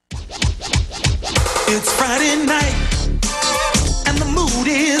It's Friday night, and the mood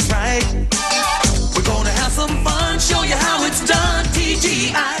is right. We're gonna have some fun, show you how it's done,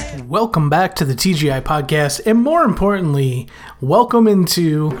 TGI. Welcome back to the TGI podcast, and more importantly, welcome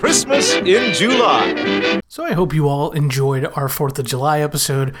into Christmas in July. So I hope you all enjoyed our 4th of July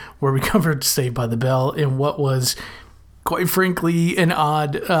episode where we covered Saved by the Bell in what was, quite frankly, an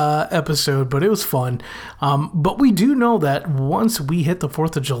odd episode, but it was fun. But we do know that once we hit the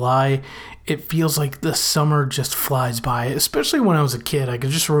 4th of July, it feels like the summer just flies by, especially when I was a kid. I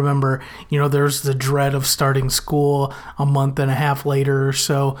could just remember, there's the dread of starting school a month and a half later or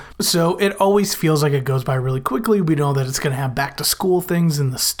so. So it always feels like it goes by really quickly. We know that it's going to have back to school things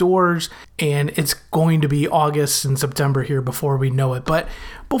in the stores, and it's going to be August and September here before we know it. But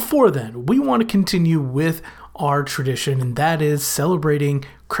before then, we want to continue with our tradition, and that is celebrating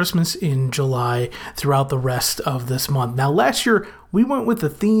Christmas in July throughout the rest of this month. Now, last year, we went with a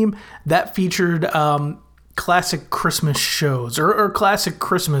theme that featured classic Christmas shows, or Classic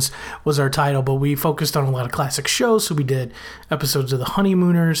Christmas was our title, but we focused on a lot of classic shows. So we did episodes of The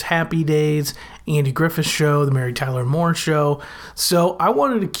Honeymooners, Happy Days, Andy Griffith Show, The Mary Tyler Moore Show. So I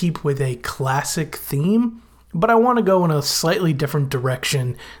wanted to keep with a classic theme, but I want to go in a slightly different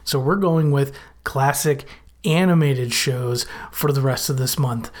direction. So we're going with classic animated shows for the rest of this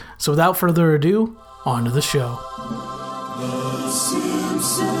month. So without further ado, on to the show. The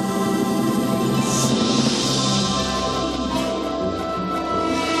Simpsons.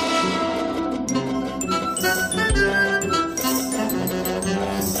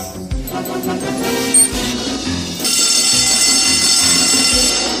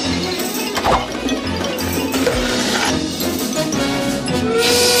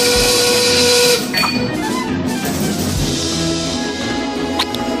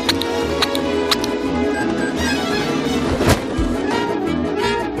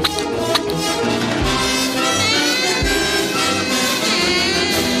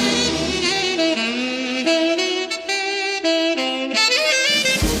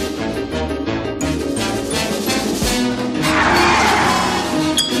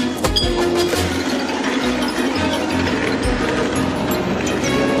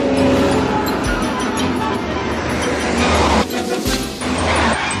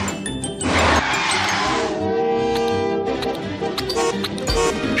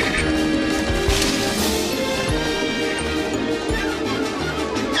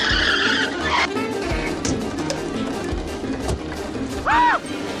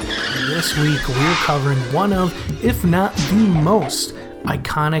 This week, we're covering one of, if not the most,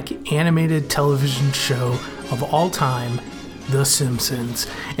 iconic animated television show of all time, The Simpsons.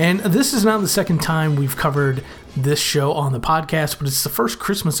 And this is not the second time we've covered this show on the podcast, but it's the first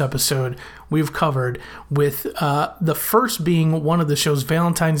Christmas episode we've covered, with the first being one of the show's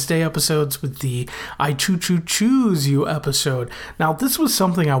Valentine's Day episodes with the I Choo Choo Choose You episode. Now, this was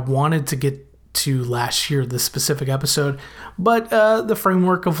something I wanted to get to last year, this specific episode, but the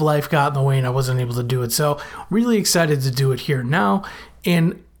framework of life got in the way and I wasn't able to do it. So really excited to do it here now.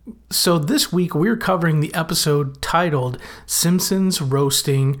 And so this week we're covering the episode titled Simpsons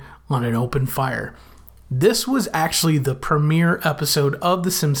Roasting on an Open Fire. This was actually the premiere episode of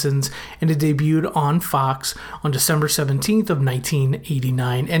The Simpsons, and it debuted on Fox on December 17th of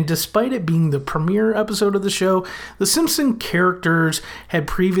 1989. And despite it being the premiere episode of the show, the Simpson characters had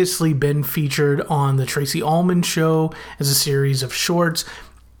previously been featured on The Tracy Ullman Show as a series of shorts,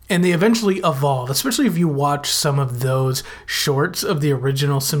 and they eventually evolved, especially if you watch some of those shorts of the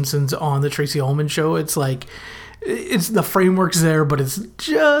original Simpsons on The Tracy Ullman Show. It's like, it's the framework's there, but it's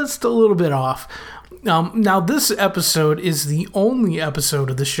just a little bit off. Now, this episode is the only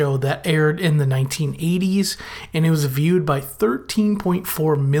episode of the show that aired in the 1980s, and it was viewed by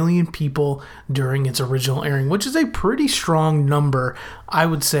 13.4 million people during its original airing, which is a pretty strong number, I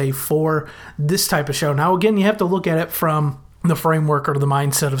would say, for this type of show. Now, again, you have to look at it from the framework or the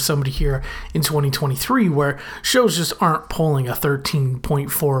mindset of somebody here in 2023, where shows just aren't pulling a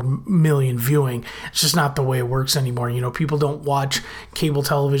 13.4 million viewing. It's just not the way it works anymore. People don't watch cable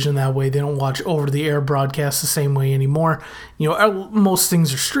television that way. They don't watch over-the-air broadcasts the same way anymore. Most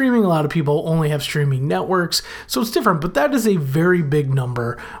things are streaming. A lot of people only have streaming networks, so it's different. But that is a very big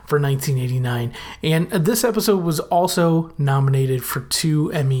number for 1989. And this episode was also nominated for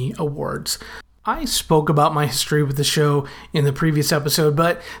 2 Emmy Awards. I spoke about my history with the show in the previous episode,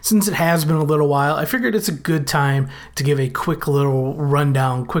 but since it has been a little while, I figured it's a good time to give a quick little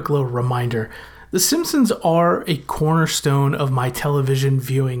rundown, quick little reminder. The Simpsons are a cornerstone of my television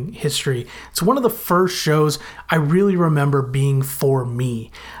viewing history. It's one of the first shows I really remember being for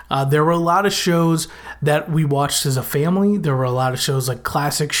me. There were a lot of shows that we watched as a family. There were a lot of shows like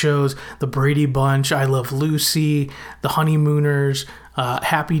classic shows, The Brady Bunch, I Love Lucy, The Honeymooners,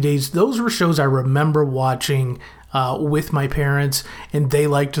 Happy Days. Those were shows I remember watching with my parents, and they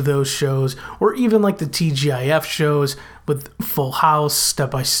liked those shows. Or even like the TGIF shows with Full House,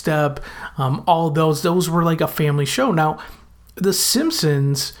 Step by Step, all those were like a family show. Now, The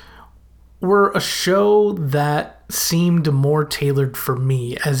Simpsons were a show that seemed more tailored for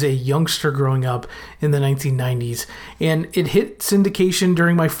me as a youngster growing up in the 1990s. And it hit syndication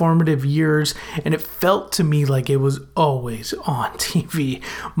during my formative years, and it felt to me like it was always on TV.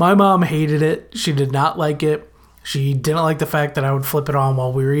 My mom hated it. She did not like it. She didn't like the fact that I would flip it on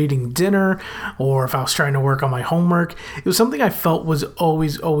while we were eating dinner or if I was trying to work on my homework. It was something I felt was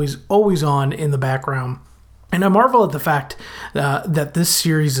always on in the background. And I marvel at the fact that this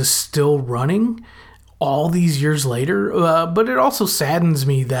series is still running all these years later, but it also saddens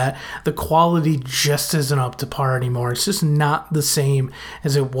me that the quality just isn't up to par anymore. It's just not the same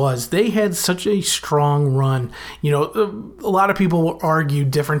as it was. They had such a strong run. You know, a lot of people will argue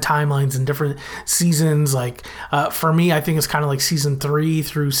different timelines and different seasons. Like, for me, I think it's kind of like season 3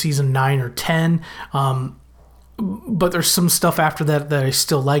 through season 9 or 10. But there's some stuff after that I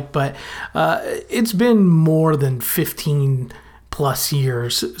still like, but it's been more than 15 plus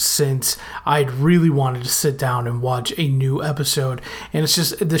years since I'd really wanted to sit down and watch a new episode. And it's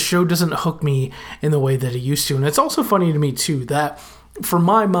just, the show doesn't hook me in the way that it used to. And it's also funny to me too, that for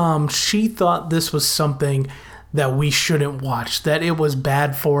my mom, she thought this was something that we shouldn't watch, that it was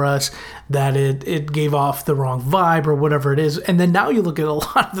bad for us, that it gave off the wrong vibe or whatever it is. And then now you look at a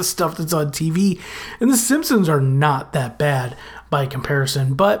lot of the stuff that's on TV, and The Simpsons are not that bad by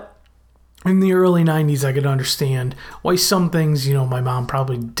comparison. But in the early 90s, I could understand why some things, you know, my mom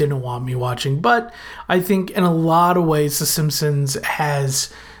probably didn't want me watching. But I think in a lot of ways, The Simpsons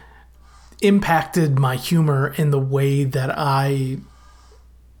has impacted my humor in the way that I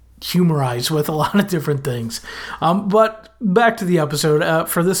humorize with a lot of different things. But back to the episode.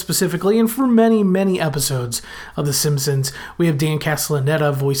 For this specifically, and for many, many episodes of The Simpsons, we have Dan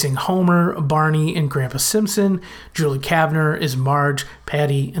Castellaneta voicing Homer, Barney, and Grandpa Simpson. Julie Kavner is Marge,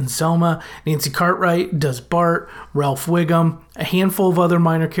 Patty, and Selma. Nancy Cartwright does Bart, Ralph Wiggum, a handful of other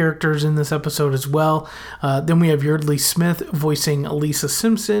minor characters in this episode as well. Then we have Yeardley Smith voicing Lisa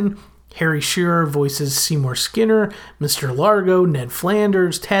Simpson. Harry Shearer voices Seymour Skinner, Mr. Largo, Ned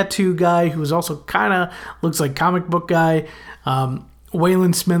Flanders, Tattoo Guy, who is also kind of looks like comic book guy,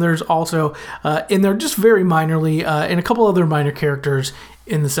 Waylon Smithers also, and they're just very minorly, and a couple other minor characters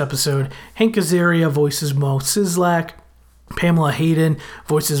in this episode. Hank Azaria voices Mo Sizlak, Pamela Hayden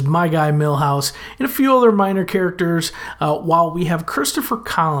voices My Guy Milhouse, and a few other minor characters, while we have Christopher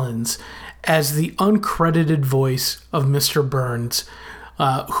Collins as the uncredited voice of Mr. Burns,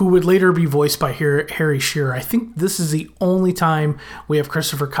 who would later be voiced by Harry Shearer. I think this is the only time we have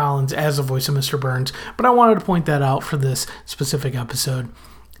Christopher Collins as the voice of Mr. Burns, but I wanted to point that out for this specific episode.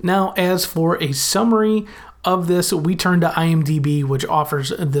 Now, as for a summary of this, we turn to IMDb, which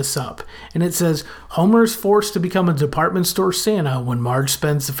offers this up. And it says, Homer's forced to become a department store Santa when Marge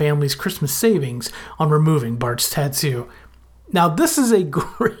spends the family's Christmas savings on removing Bart's tattoo. Now, this is a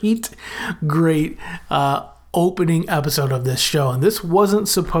great opening episode of this show, and this wasn't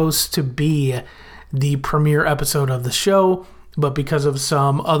supposed to be the premiere episode of the show, but because of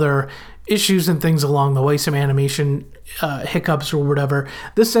some other issues and things along the way, some animation hiccups or whatever,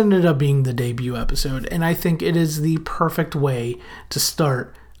 this ended up being the debut episode, and I think it is the perfect way to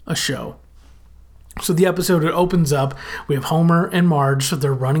start a show. So the episode, it opens up, we have Homer and Marge, so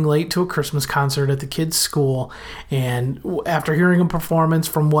they're running late to a Christmas concert at the kids' school, and after hearing a performance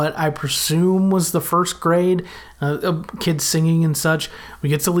from what I presume was the first grade, kids singing and such, we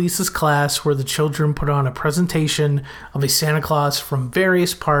get to Lisa's class where the children put on a presentation of a Santa Claus from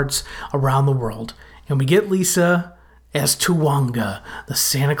various parts around the world, and we get Lisa as Toowoomba, the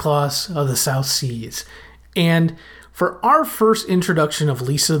Santa Claus of the South Seas. And for our first introduction of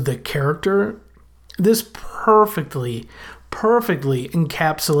Lisa the character, this perfectly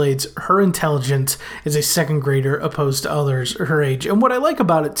encapsulates her intelligence as a second grader opposed to others her age. And what I like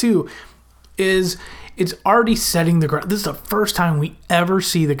about it too is it's already setting the ground. This is the first time we ever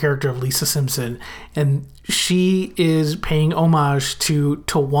see the character of Lisa Simpson, and she is paying homage to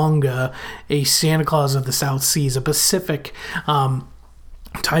Toowoomba, a Santa Claus of the South Seas, a Pacific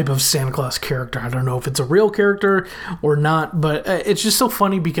type of Santa Claus character. I don't know if it's a real character or not, but it's just so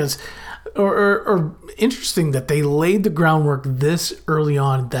funny because or interesting that they laid the groundwork this early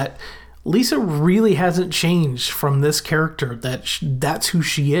on, that Lisa really hasn't changed from this character. That's who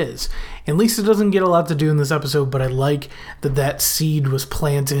she is. And Lisa doesn't get a lot to do in this episode, but I like that seed was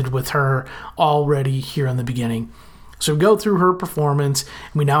planted with her already here in the beginning. So we go through her performance,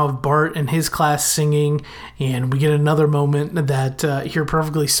 and we now have Bart and his class singing, and we get another moment that here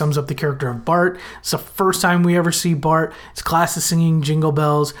perfectly sums up the character of Bart. It's the first time we ever see Bart. His class is singing Jingle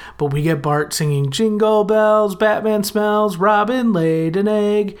Bells, but we get Bart singing Jingle Bells, Batman smells, Robin laid an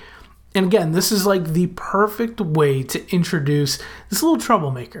egg. And again, this is like the perfect way to introduce this little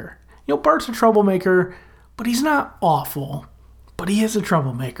troublemaker. You know, Bart's a troublemaker, but he's not awful, but he is a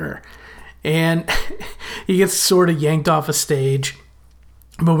troublemaker. And he gets sort of yanked off a stage.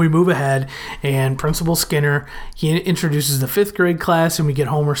 But we move ahead, and Principal Skinner, he introduces the 5th grade class, and we get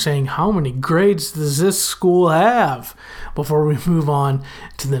Homer saying, how many grades does this school have? Before we move on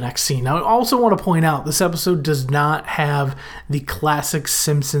to the next scene. Now, I also want to point out, this episode does not have the classic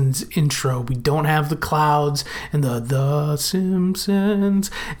Simpsons intro. We don't have the clouds and the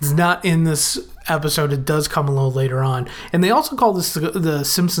Simpsons. It's not in this episode. It does come a little later on. And they also call this the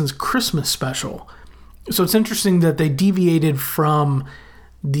Simpsons Christmas special. So it's interesting that they deviated from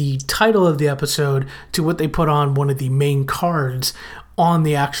the title of the episode to what they put on one of the main cards on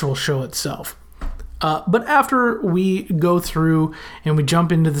the actual show itself. But after we go through and we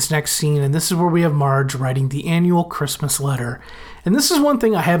jump into this next scene, and this is where we have Marge writing the annual Christmas letter. And this is one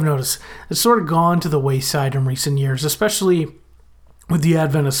thing I have noticed. It's sort of gone to the wayside in recent years, especially with the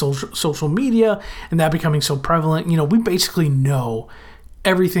advent of social media and that becoming so prevalent. You know, we basically know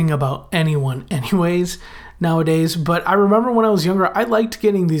everything about anyone anyways nowadays. But I remember when I was younger, I liked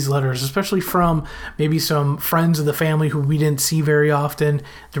getting these letters, especially from maybe some friends of the family who we didn't see very often.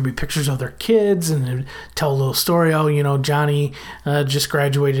 There'd be pictures of their kids, and they'd tell a little story. Oh, you know, Johnny just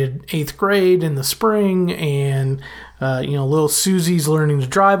graduated 8th grade in the spring, and you know, little Susie's learning to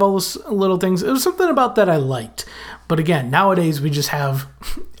drive, all those little things. It was something about that I liked. But again, nowadays we just have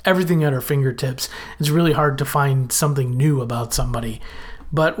everything at our fingertips. It's really hard to find something new about somebody.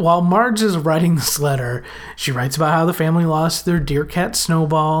 But while Marge is writing this letter, she writes about how the family lost their dear cat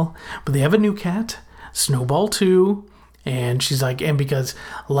Snowball, but they have a new cat, Snowball 2. And she's like, and because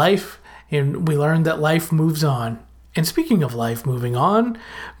life, and we learned that life moves on. And speaking of life moving on,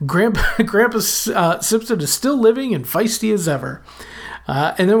 Grandpa Simpson is still living and feisty as ever.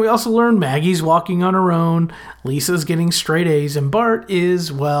 And then we also learn Maggie's walking on her own, Lisa's getting straight A's, and Bart is,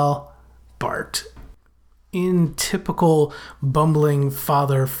 well, Bart. In typical bumbling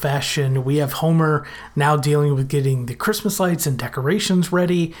father fashion, we have Homer now dealing with getting the Christmas lights and decorations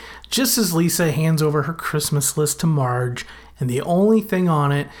ready, just as Lisa hands over her Christmas list to Marge, and the only thing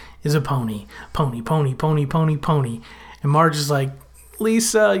on it is a pony. Pony, pony, pony, pony, pony. And Marge is like,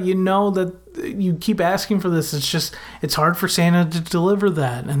 Lisa, you know that you keep asking for this. It's hard for Santa to deliver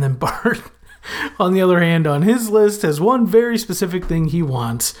that. And then Bart, on the other hand, on his list has one very specific thing he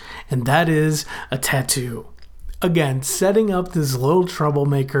wants, and that is a tattoo. Again, setting up this little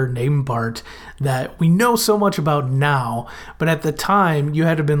troublemaker named Bart that we know so much about now, but at the time you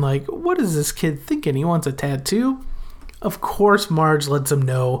had to have been like, what is this kid thinking? He wants a tattoo? Of course, Marge lets him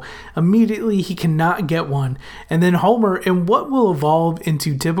know immediately he cannot get one. And then Homer, in what will evolve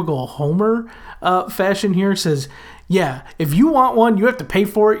into typical Homer fashion here, says, yeah, if you want one, you have to pay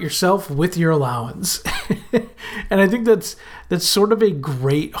for it yourself with your allowance. And I think that's sort of a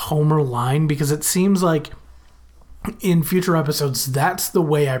great Homer line, because it seems like in future episodes, that's the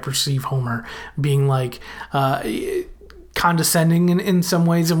way I perceive Homer, being like condescending in some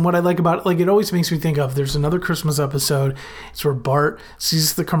ways. And what I like about it, like, it always makes me think of, there's another Christmas episode. It's where Bart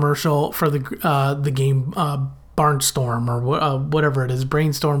sees the commercial for the game Barnstorm, or whatever it is,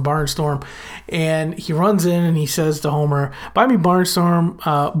 Brainstorm, Barnstorm, and he runs in and he says to Homer, buy me Barnstorm,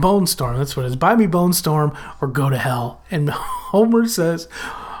 Bonestorm, that's what it is, buy me Bonestorm or go to hell. And Homer says,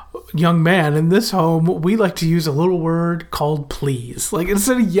 young man, in this home, we like to use a little word called please. Like,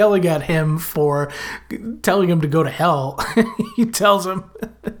 instead of yelling at him for telling him to go to hell, he tells him,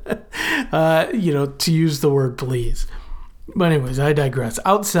 to use the word please. But anyways, I digress.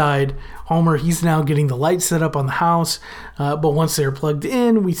 Outside, Homer, he's now getting the lights set up on the house. But once they're plugged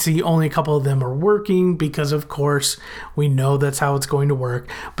in, we see only a couple of them are working because, of course, we know that's how it's going to work.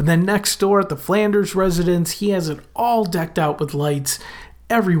 But then next door at the Flanders residence, he has it all decked out with lights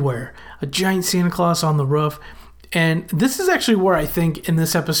everywhere. A giant Santa Claus on the roof. And this is actually where I think in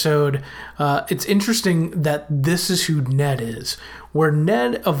this episode, it's interesting that this is who Ned is. Where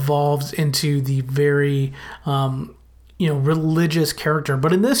Ned evolves into the very religious character.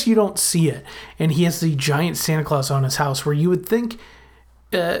 But in this, you don't see it. And he has the giant Santa Claus on his house, where you would think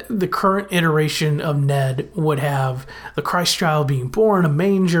the current iteration of Ned would have the Christ child being born, a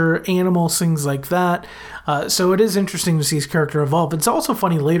manger, animals, things like that. So it is interesting to see his character evolve. It's also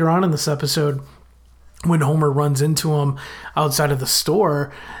funny later on in this episode when Homer runs into him outside of the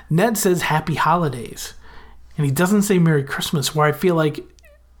store, Ned says Happy Holidays. And he doesn't say Merry Christmas, where I feel like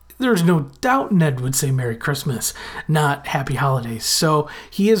there's no doubt Ned would say Merry Christmas, not Happy Holidays. So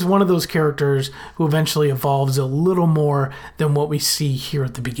he is one of those characters who eventually evolves a little more than what we see here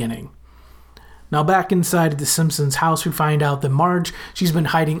at the beginning. Now back inside the Simpsons house, we find out that Marge, she's been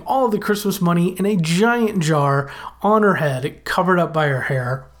hiding all of the Christmas money in a giant jar on her head, covered up by her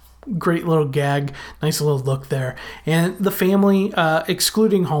hair. Great little gag, nice little look there. And the family,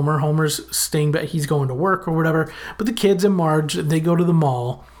 excluding Homer's staying, but he's going to work or whatever. But the kids and Marge, they go to the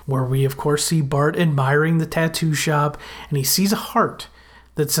mall, where we of course see Bart admiring the tattoo shop, and he sees a heart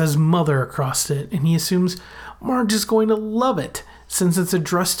that says Mother across it, and he assumes Marge is going to love it since it's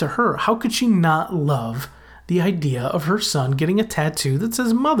addressed to her. How could she not love the idea of her son getting a tattoo that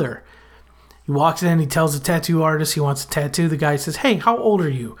says Mother? He walks in, he tells the tattoo artist he wants a tattoo. The guy says, "Hey, how old are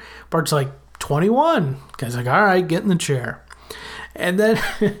you?" Bart's like, 21. The guy's like, "All right, get in the chair." And then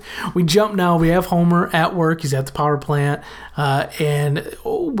we jump now. We have Homer at work. He's at the power plant. And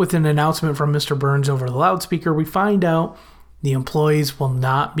with an announcement from Mr. Burns over the loudspeaker, we find out the employees will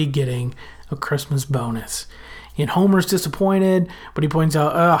not be getting a Christmas bonus. And Homer's disappointed, but he points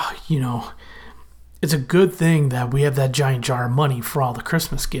out, it's a good thing that we have that giant jar of money for all the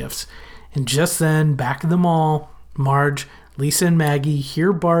Christmas gifts. And just then, back at the mall, Marge, Lisa, and Maggie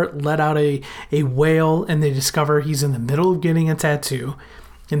hear Bart let out a wail, and they discover he's in the middle of getting a tattoo.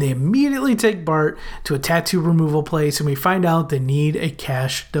 And they immediately take Bart to a tattoo removal place, and we find out they need a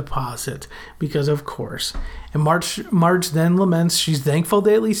cash deposit, because of course. And Marge then laments she's thankful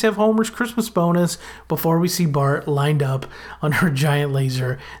they at least have Homer's Christmas bonus before we see Bart lined up on her giant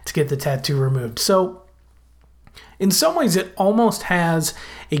laser to get the tattoo removed. So, in some ways, it almost has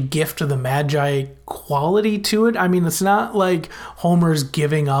a gift of the Magi quality to it. I mean, it's not like Homer's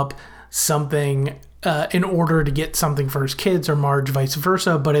giving up something in order to get something for his kids, or Marge vice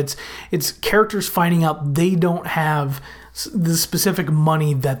versa, but it's characters finding out they don't have the specific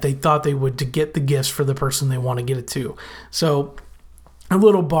money that they thought they would to get the gifts for the person they want to get it to. So a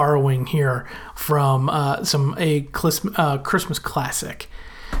little borrowing here from a Christmas classic.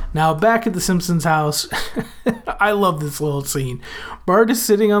 Now, back at the Simpsons house, I love this little scene. Bart is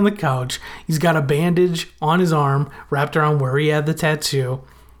sitting on the couch. He's got a bandage on his arm wrapped around where he had the tattoo.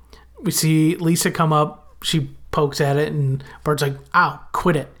 We see Lisa come up. She pokes at it, and Bart's like, "Ow,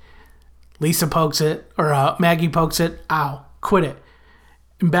 quit it." Lisa pokes it, or Maggie pokes it. "Ow, quit it."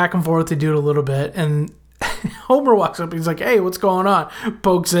 And back and forth, they do it a little bit, and Homer walks up. He's like, "Hey, what's going on?"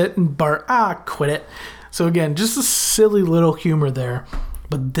 Pokes it, and Bart, quit it. So again, just a silly little humor there.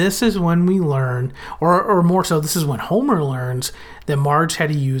 But this is when we learn, or more so, this is when Homer learns that Marge had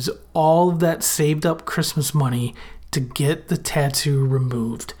to use all of that saved up Christmas money to get the tattoo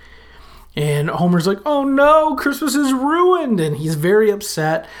removed. And Homer's like, "Oh no, Christmas is ruined." And he's very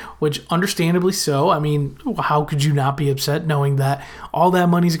upset, which understandably so. I mean, how could you not be upset knowing that all that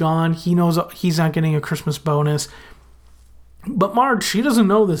money's gone? He knows he's not getting a Christmas bonus. But Marge, she doesn't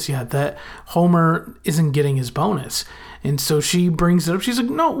know this yet, that Homer isn't getting his bonus. And so she brings it up. She's like,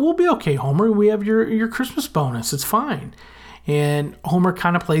 "No, we'll be okay, Homer. We have your Christmas bonus. It's fine." And Homer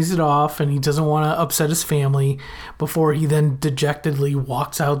kind of plays it off, and he doesn't want to upset his family before he then dejectedly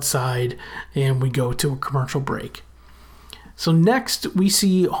walks outside, and we go to a commercial break. So next, we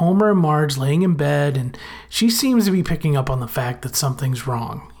see Homer and Marge laying in bed, and she seems to be picking up on the fact that something's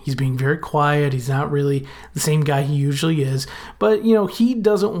wrong. He's being very quiet. He's not really the same guy he usually is. But, he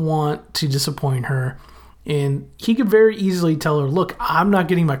doesn't want to disappoint her. And he could very easily tell her, "Look, I'm not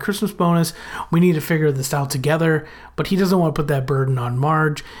getting my Christmas bonus. We need to figure this out together." But he doesn't want to put that burden on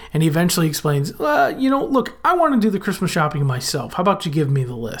Marge. And he eventually explains, "Look, I want to do the Christmas shopping myself. How about you give me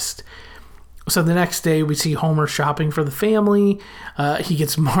the list?" So the next day, we see Homer shopping for the family. He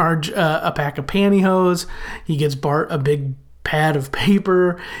gets Marge a pack of pantyhose. He gets Bart a big pad of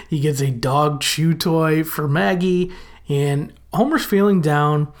paper. He gets a dog chew toy for Maggie. And Homer's feeling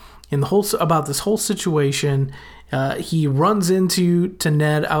down about this whole situation. He runs into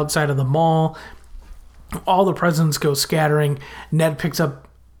Ned outside of the mall. All the presents go scattering. Ned picks up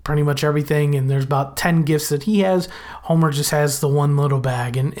pretty much everything, and there's about 10 gifts that he has. Homer just has the one little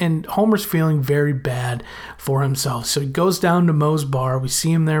bag, and Homer's feeling very bad for himself. So he goes down to Moe's bar. We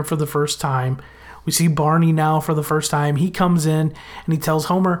see him there for the first time. We see Barney now for the first time. He comes in, and he tells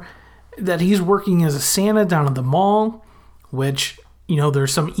Homer that he's working as a Santa down at the mall, which,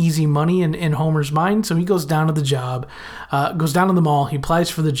 there's some easy money in Homer's mind. So he goes down to the mall. He applies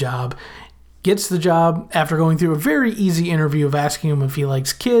for the job, gets the job after going through a very easy interview of asking him if he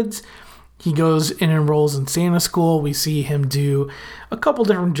likes kids. He goes and enrolls in Santa school. We see him do a couple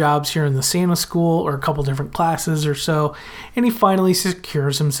different jobs here in the Santa school, or a couple different classes or so, and he finally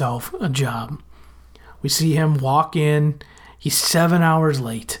secures himself a job. We see him walk in. He's 7 hours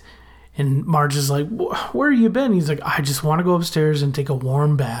late. And Marge is like, where have you been? He's like, I just want to go upstairs and take a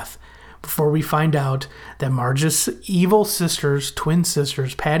warm bath. Before we find out that Marge's evil sisters, twin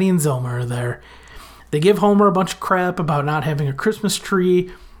sisters, Patty and Zelma, are there. They give Homer a bunch of crap about not having a Christmas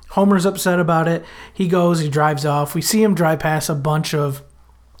tree. Homer's upset about it. He drives off. We see him drive past a bunch of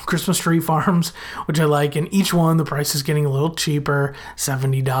Christmas tree farms, which I like, and each one the price is getting a little cheaper,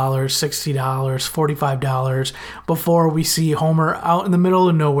 $70, $60, $45, before we see Homer out in the middle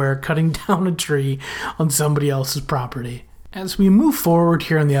of nowhere cutting down a tree on somebody else's property. As we move forward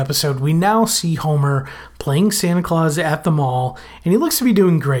here in the episode, we now see Homer playing Santa Claus at the mall, and he looks to be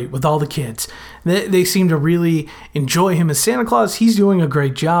doing great with all the kids. They seem to really enjoy him as Santa Claus. He's doing a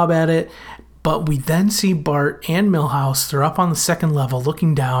great job at it. But we then see Bart and Milhouse. They're up on the second level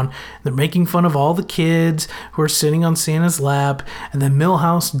looking down. They're making fun of all the kids who are sitting on Santa's lap. And then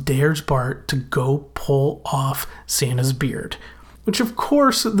Milhouse dares Bart to go pull off Santa's beard, which of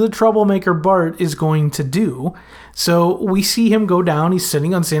course the troublemaker Bart is going to do. So we see him go down. He's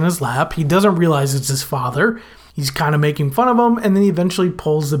sitting on Santa's lap. He doesn't realize it's his father. He's kind of making fun of him, and then he eventually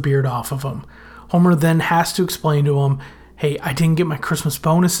pulls the beard off of him. Homer then has to explain to him, hey, I didn't get my Christmas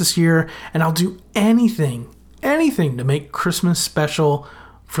bonus this year, and I'll do anything to make Christmas special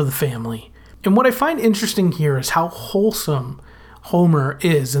for the family. And what I find interesting here is how wholesome Homer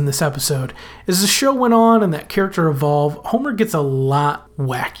is in this episode. As the show went on and that character evolved, Homer gets a lot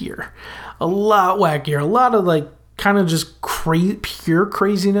wackier. A lot of like kind of just pure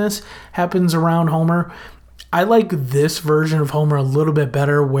craziness happens around Homer. I like this version of Homer a little bit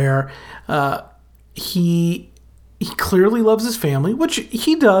better, where he clearly loves his family, which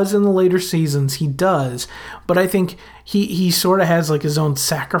he does in the later seasons. He does. But I think he sort of has like his own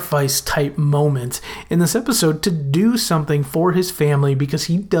sacrifice type moment in this episode to do something for his family because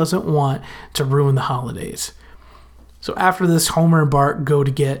he doesn't want to ruin the holidays. So after this, Homer and Bart go to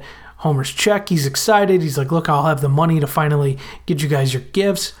get Homer's check. He's excited. He's like, look, I'll have the money to finally get you guys your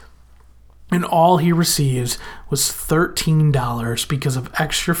gifts. And all he receives was $13 because of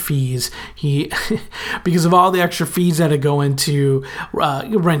extra fees. Because of all the extra fees that had go into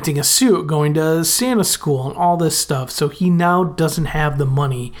renting a suit, going to Santa school, and all this stuff. So he now doesn't have the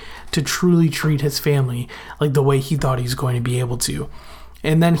money to truly treat his family like the way he thought he was going to be able to.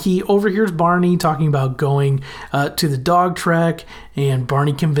 And then he overhears Barney talking about going to the dog trek, and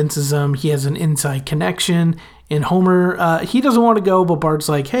Barney convinces him he has an inside connection. And Homer, he doesn't want to go, but Bart's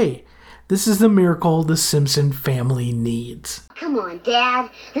like, hey, this is the miracle the Simpson family needs. Come on, Dad.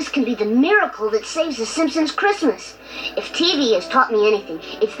 This can be the miracle that saves the Simpsons Christmas. If TV has taught me anything,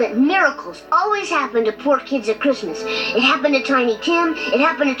 it's that miracles always happen to poor kids at Christmas. It happened to Tiny Tim, it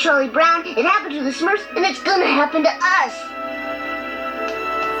happened to Charlie Brown, it happened to the Smurfs, and it's gonna happen to us.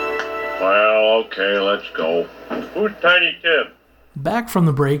 Well, okay, let's go. Who's Tiny Tim? Back from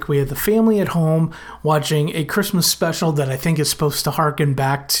the break, we have the family at home watching a Christmas special that I think is supposed to harken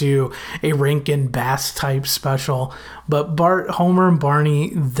back to a Rankin Bass type special. But Bart, Homer, and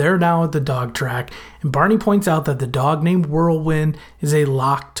Barney, they're now at the dog track, and Barney points out that the dog named Whirlwind is a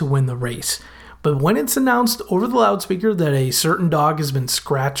lock to win the race. But when it's announced over the loudspeaker that a certain dog has been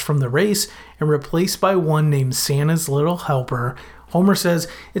scratched from the race and replaced by one named Santa's Little Helper, Homer says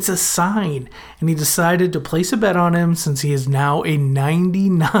it's a sign, and he decided to place a bet on him since he is now a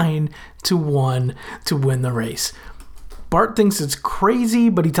 99-1 to win the race. Bart thinks it's crazy,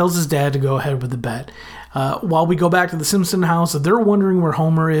 but he tells his dad to go ahead with the bet. While we go back to the Simpson house, they're wondering where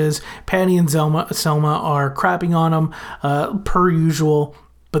Homer is. Patty and Selma are crapping on him per usual.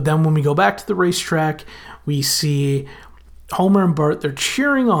 But then when we go back to the racetrack, we see Homer and Bart, they're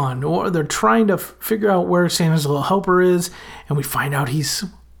cheering on, or they're trying to figure out where Santa's Little Helper is, and we find out he's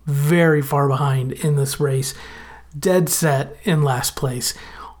very far behind in this race, dead set in last place.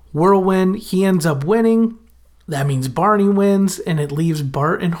 Whirlwind, he ends up winning. That means Barney wins, and it leaves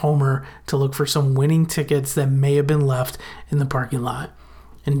Bart and Homer to look for some winning tickets that may have been left in the parking lot.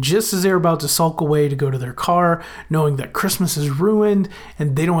 And just as they're about to sulk away to go to their car, knowing that Christmas is ruined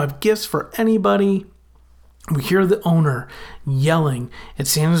and they don't have gifts for anybody, we hear the owner yelling at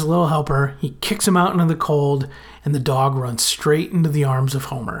Santa's Little Helper. He kicks him out into the cold, and the dog runs straight into the arms of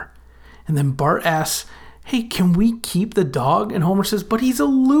Homer. And then Bart asks, hey, can we keep the dog? And Homer says, but he's a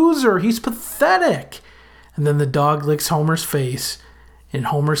loser. He's pathetic. And then the dog licks Homer's face, And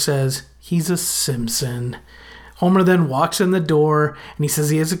Homer says he's a Simpson. Homer then walks in the door and he says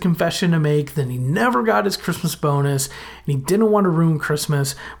he has a confession to make, that he never got his Christmas bonus and he didn't want to ruin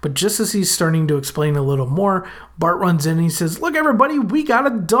Christmas. But just as he's starting to explain a little more, Bart runs in and he says, "Look, everybody, we got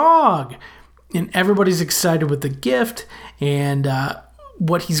a dog." And everybody's excited with the gift and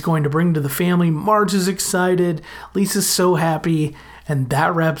what he's going to bring to the family. Marge is excited. Lisa's so happy. And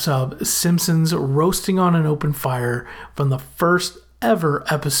that wraps up Simpsons Roasting on an Open Fire from the first ever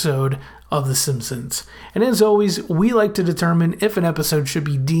episode of The Simpsons. And as always, we like to determine if an episode should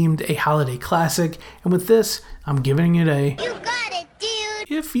be deemed a holiday classic. And with this, I'm giving it a... You got it,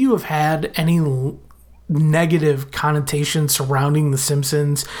 dude! If you have had any negative connotation surrounding The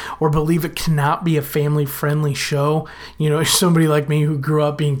Simpsons or believe it cannot be a family-friendly show, somebody like me who grew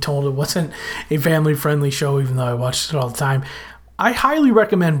up being told it wasn't a family-friendly show even though I watched it all the time, I highly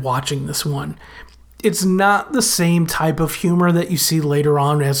recommend watching this one. It's not the same type of humor that you see later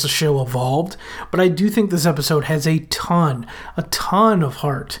on as the show evolved, but I do think this episode has a ton of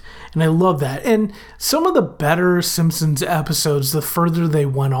heart, and I love that. And some of the better Simpsons episodes, the further they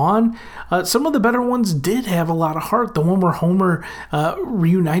went on, some of the better ones did have a lot of heart. The one where Homer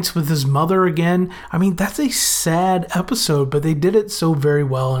reunites with his mother again, I mean, that's a sad episode, but they did it so very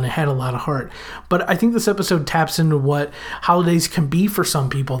well, and it had a lot of heart. But I think this episode taps into what holidays can be for some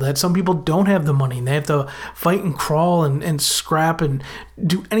people, that some people don't have the money, and they have to fight and crawl and scrap and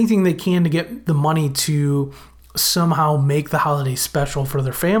do anything they can to get the money to somehow make the holiday special for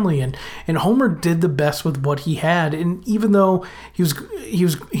their family. And Homer did the best with what he had. And even though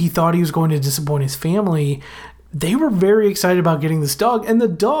he thought he was going to disappoint his family, they were very excited about getting this dog. And the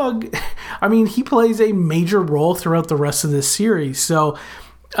dog, I mean, he plays a major role throughout the rest of this series. So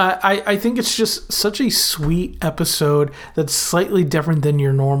I think it's just such a sweet episode that's slightly different than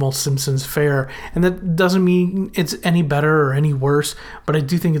your normal Simpsons fare. And that doesn't mean it's any better or any worse, but I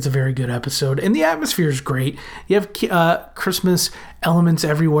do think it's a very good episode. And the atmosphere is great. You have Christmas elements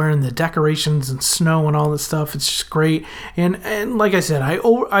everywhere and the decorations and snow and all this stuff. It's just great. And like I said,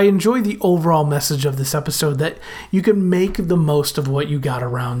 I enjoy the overall message of this episode, that you can make the most of what you got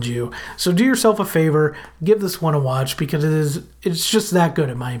around you. So do yourself a favor, give this one a watch, because it's just that good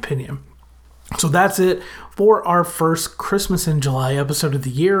in my opinion. So that's it for our first Christmas in July episode of the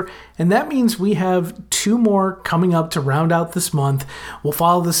year. And that means we have 2 more coming up to round out this month. We'll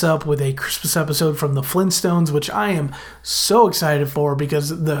follow this up with a Christmas episode from the Flintstones, which I am so excited for,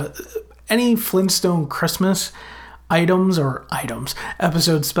 because any Flintstone Christmas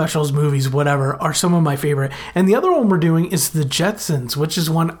episodes, specials, movies, whatever, are some of my favorite. And the other one we're doing is the Jetsons, which is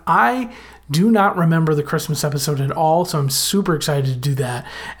one I do not remember the Christmas episode at all, so I'm super excited to do that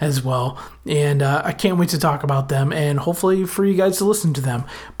as well. And I can't wait to talk about them and hopefully for you guys to listen to them.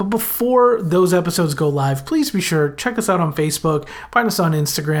 But before those episodes go live, please be sure, check us out on Facebook, find us on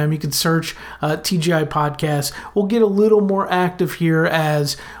Instagram. You can search TGI Podcast. We'll get a little more active here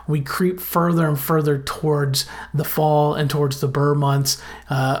as we creep further and further towards the fall and towards the Burr months.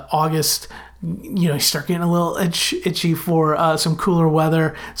 August, you start getting a little itchy for some cooler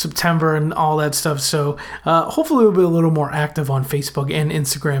weather, September and all that stuff. So hopefully we'll be a little more active on Facebook and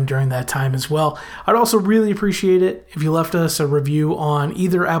Instagram during that time as well. I'd also really appreciate it if you left us a review on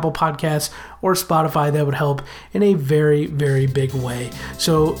either Apple Podcasts or Spotify. That would help in a very, very big way.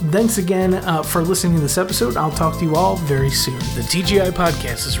 So thanks again for listening to this episode. I'll talk to you all very soon. The TGI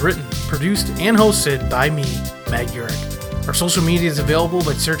Podcast is written, produced, and hosted by me, Matt Urich. Our social media is available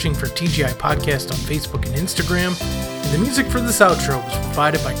by searching for TGI Podcast on Facebook and Instagram. And the music for this outro was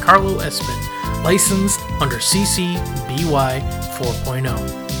provided by Carlo Espin, licensed under CC BY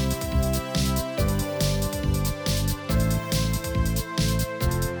 4.0.